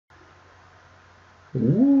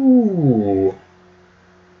Ooh.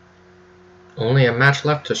 Only a match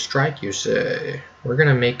left to strike, you say? We're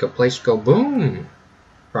gonna make a place go boom.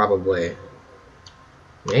 Probably.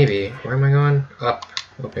 Maybe. Where am I going? Up.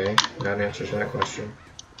 Okay, that answers that question.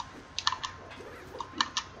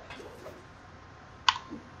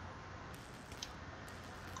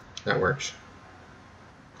 That works.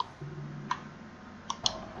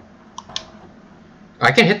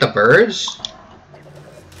 I can hit the birds?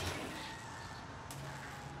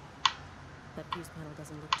 That fuse panel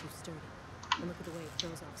doesn't look too sturdy. And look at the way it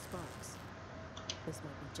throws off sparks. This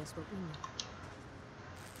might be just what we need.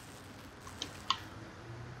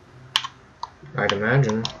 I'd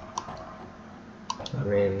imagine. I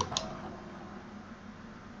mean...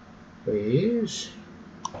 Please?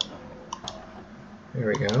 There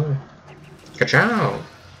we go. Ka-chow!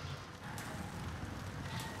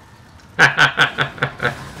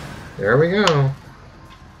 There we go.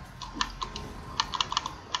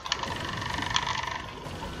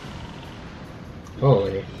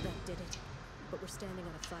 Holy. That did it. But we're standing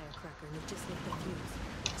on a firecracker and it just lit the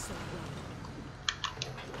fuse. So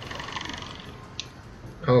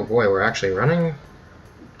Oh boy, we're actually running?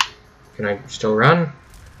 Can I still run?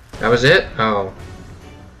 That was it? Oh.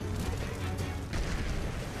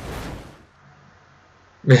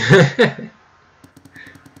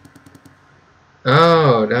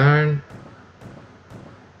 Oh, darn.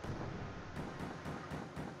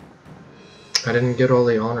 I didn't get all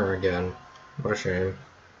the honor again. What a shame.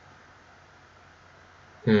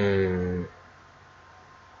 I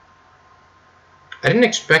didn't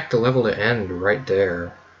expect the level to end right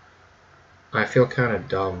there. I feel kind of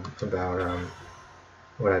dumb about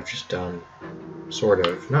what I've just done. Sort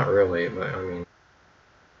of. Not really, but I mean...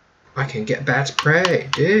 I can get Bat's prey,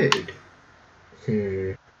 dude!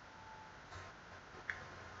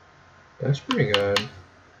 That's pretty good.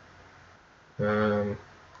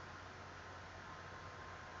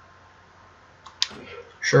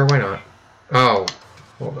 Sure, why not? Oh,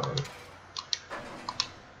 hold on.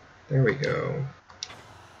 There we go.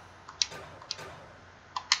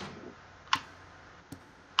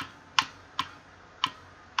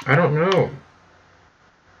 I don't know.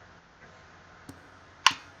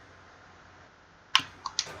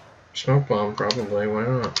 Smoke bomb, probably. Why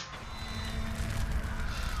not?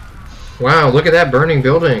 Wow, look at that burning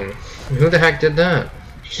building. Who the heck did that?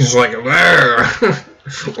 He's like, there!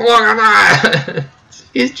 Look at that!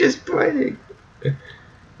 He's just pointing.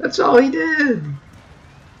 That's all he did.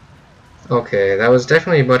 Okay, that was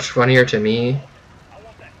definitely much funnier to me.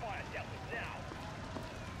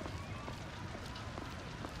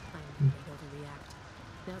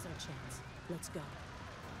 now's our chance. Let's go.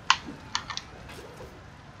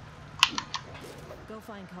 Go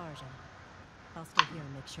find Karja. I'll stay here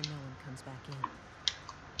and make sure no one comes back in.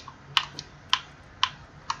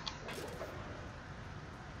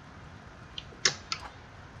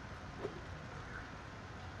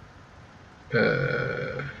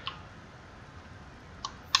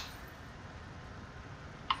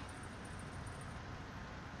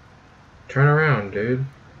 Turn around, dude.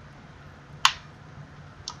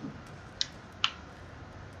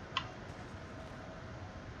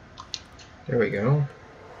 There we go.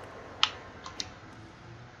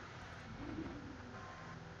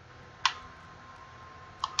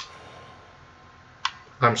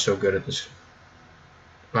 I'm so good at this.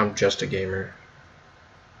 I'm just a gamer.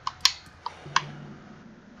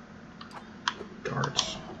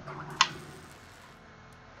 Darts.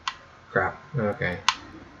 Crap. Okay.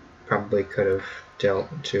 Probably could have dealt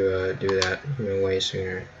to do that way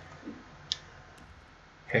sooner.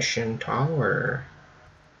 Hessian Tower.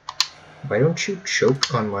 Why don't you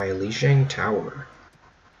choke on my Lijiang Tower?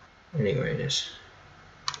 Anyways.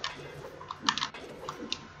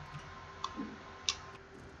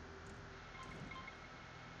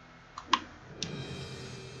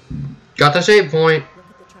 Got the save point! Look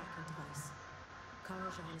at the tracking device.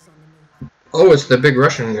 Karja is on the move. Oh, it's the big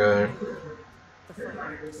Russian guy. The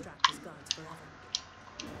fire will distract his guards forever.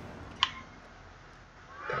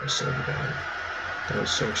 That was so bad. That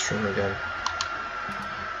was so extremely good.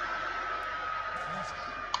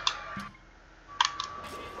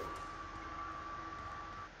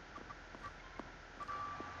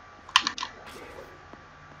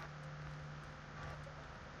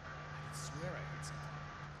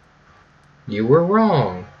 You were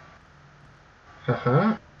wrong.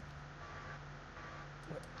 Haha.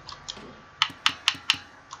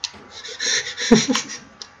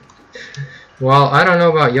 Well, I don't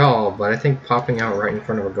know about y'all, but I think popping out right in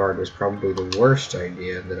front of a guard was probably the worst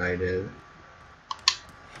idea that I did.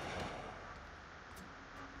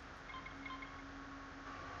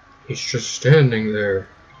 He's just standing there,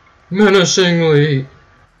 menacingly.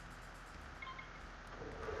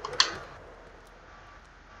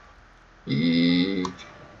 Eek.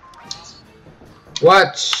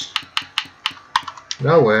 What?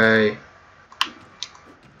 No way.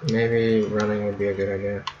 Maybe running would be a good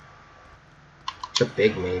idea. It's a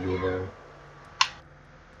big maybe, though.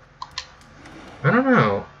 I don't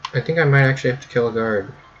know. I think I might actually have to kill a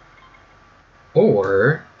guard.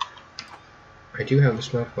 Or I do have the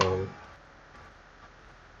smoke bomb.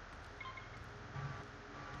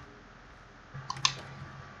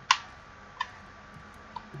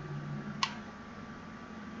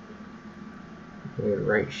 Would it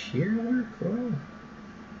right here work? Oh.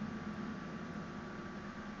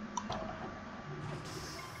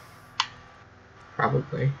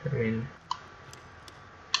 Probably. I mean...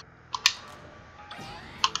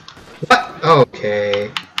 What? Okay.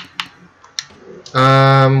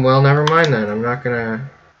 Well, never mind then. I'm not gonna...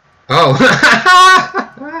 Oh!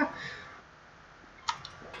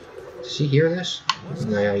 Does he hear this?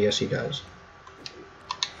 No, yeah, yes he does.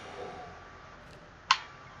 I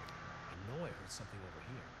know I heard something over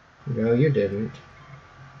here. No, you didn't.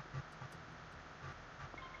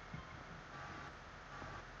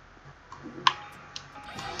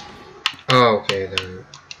 Okay, then.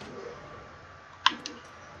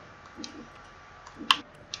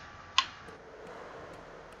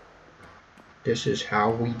 This is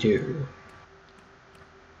how we do.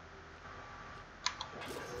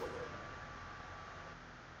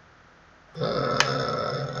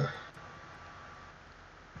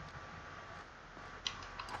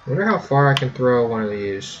 Wonder how far I can throw one of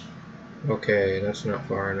these. Okay, that's not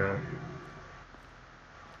far enough.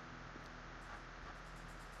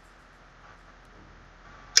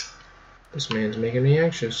 This man's making me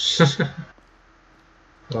anxious.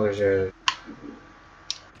 Oh, there's a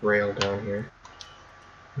rail down here.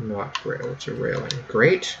 Not rail, it's a railing.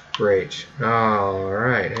 Great, great.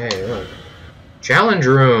 Alright, hey, look. Challenge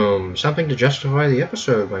room! Something to justify the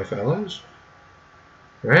episode, my fellows.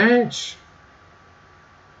 Right?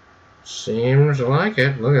 Seems like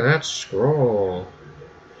it. Look at that scroll.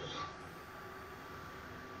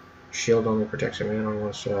 Shield only protects a man on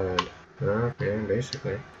one side. Okay,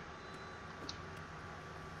 basically.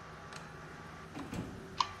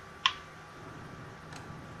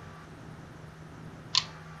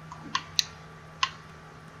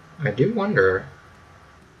 I do wonder.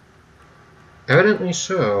 Evidently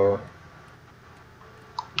so.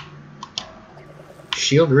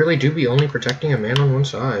 Shield really do be only protecting a man on one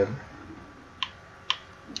side.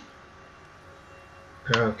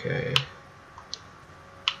 Okay.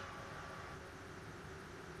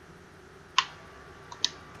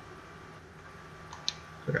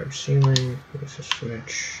 Grab ceiling, use a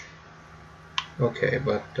switch. Okay,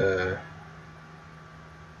 but oh,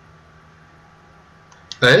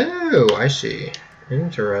 I see.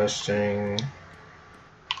 Interesting.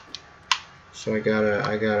 So I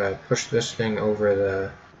gotta push this thing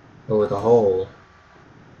over the hole,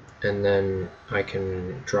 and then I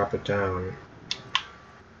can drop it down.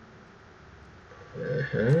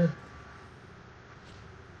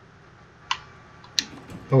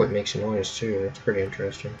 Oh, it makes a noise too. That's pretty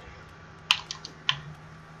interesting.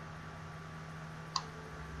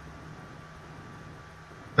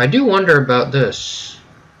 I do wonder about this.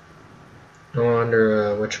 I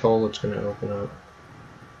wonder which hole it's going to open up.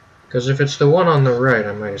 Because if it's the one on the right,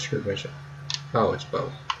 I might have screwed myself. Oh, it's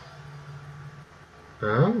both.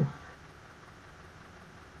 Oh.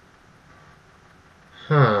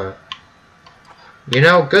 Huh. You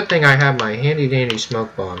know, good thing I have my handy-dandy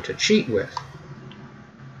smoke bomb to cheat with.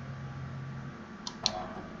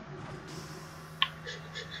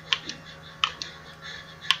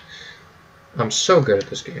 I'm so good at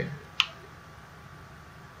this game.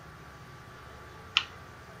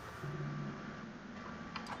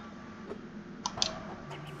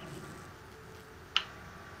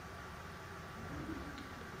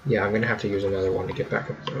 Yeah, I'm gonna have to use another one to get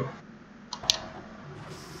back up though.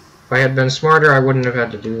 If I had been smarter, I wouldn't have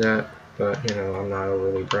had to do that, but you know, I'm not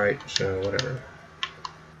overly bright, so whatever.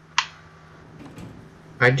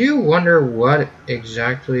 I do wonder what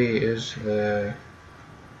exactly is the...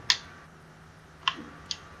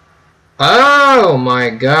 Oh my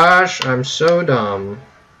gosh, I'm so dumb.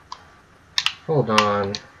 Hold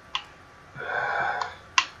on.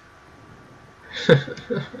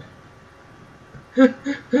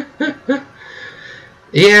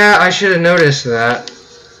 Yeah, I should have noticed that.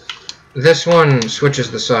 This one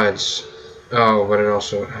switches the sides. Oh, but it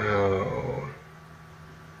also... Oh.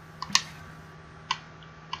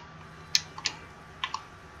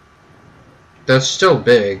 That's still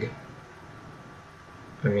big.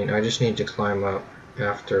 I mean, I just need to climb up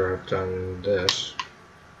after I've done this.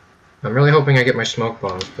 I'm really hoping I get my smoke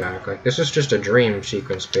bombs back. Like, this is just a dream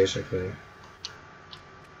sequence, basically.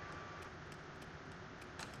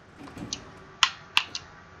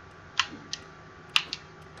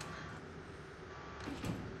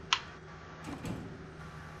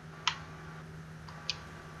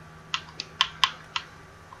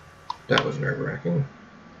 That was nerve-wracking.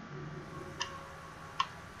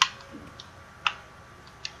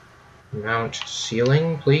 Mount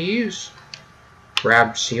ceiling, please.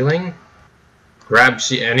 Grab ceiling. Grab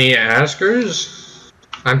any askers?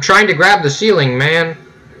 I'm trying to grab the ceiling, man.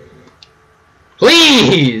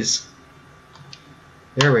 Please!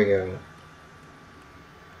 There we go.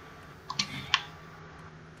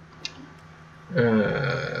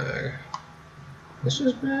 This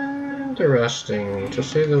is interesting, to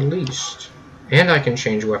say the least. And I can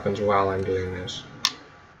change weapons while I'm doing this.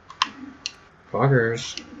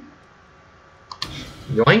 Foggers.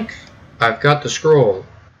 Yoink! I've got the scroll.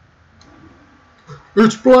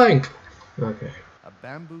 It's blank! Okay. A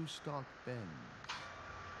bamboo stalk bends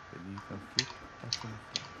beneath a foot echoing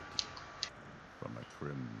flight from a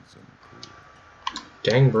crimson pool.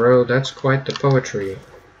 Dang, bro, that's quite the poetry.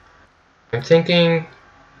 I'm thinking,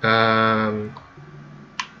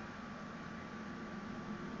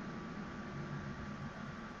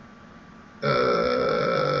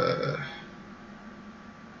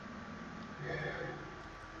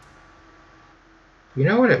 you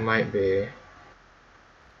know what it might be?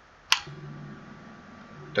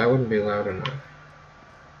 That wouldn't be loud enough.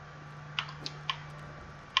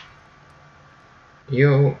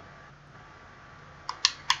 Yo.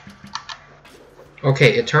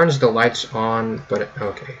 Okay, it turns the lights on, but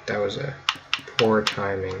okay, that was a poor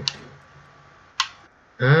timing.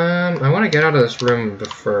 I want to get out of this room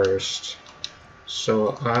first,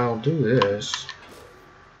 so I'll do this.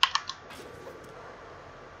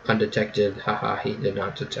 Undetected, haha, he did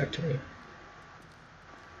not detect me.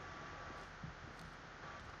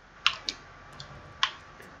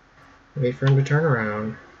 Wait for him to turn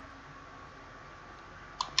around.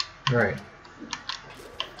 Alright.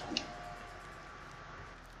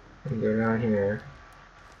 Go down here.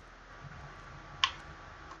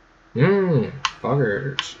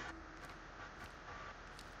 Buggers.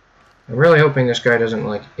 I'm really hoping this guy doesn't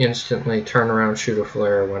like instantly turn around, shoot a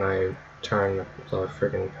flare when I turn the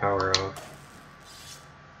friggin' power off.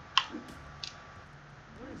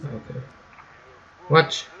 Okay.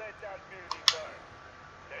 What?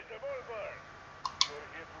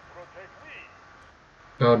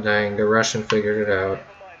 Oh dang, the Russian figured it out.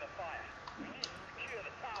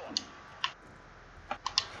 I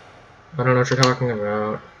don't know what you're talking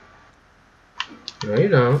about. No, you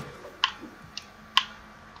don't.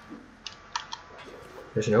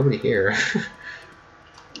 There's nobody here.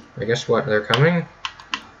 I guess what, they're coming?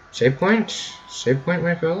 Save point? Save point,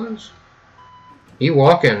 my fellas? He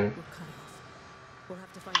walking. We're cut off. We'll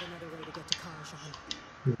have to find another way to get to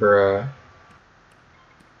Karajan. Bruh.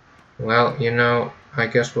 Well, you know, I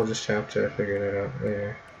guess we'll just have to figure that out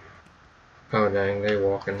later. Oh dang, they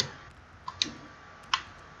walking.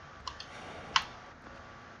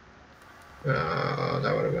 Oh,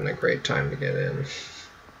 that would have been a great time to get in.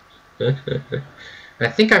 I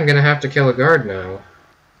think I'm gonna have to kill a guard now.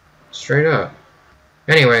 Straight up.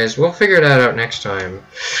 Anyways, we'll figure that out next time.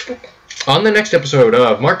 On the next episode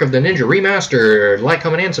of Mark of the Ninja Remastered, like,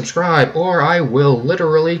 comment, and subscribe, or I will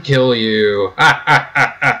literally kill you.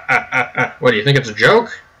 What, do you think it's a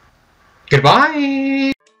joke?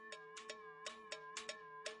 Goodbye!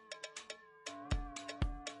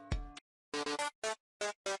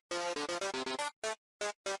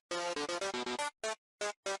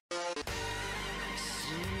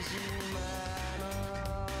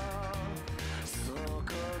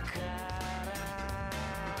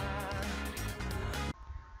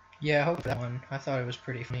 Yeah, I hope that one. I thought it was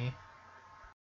pretty funny.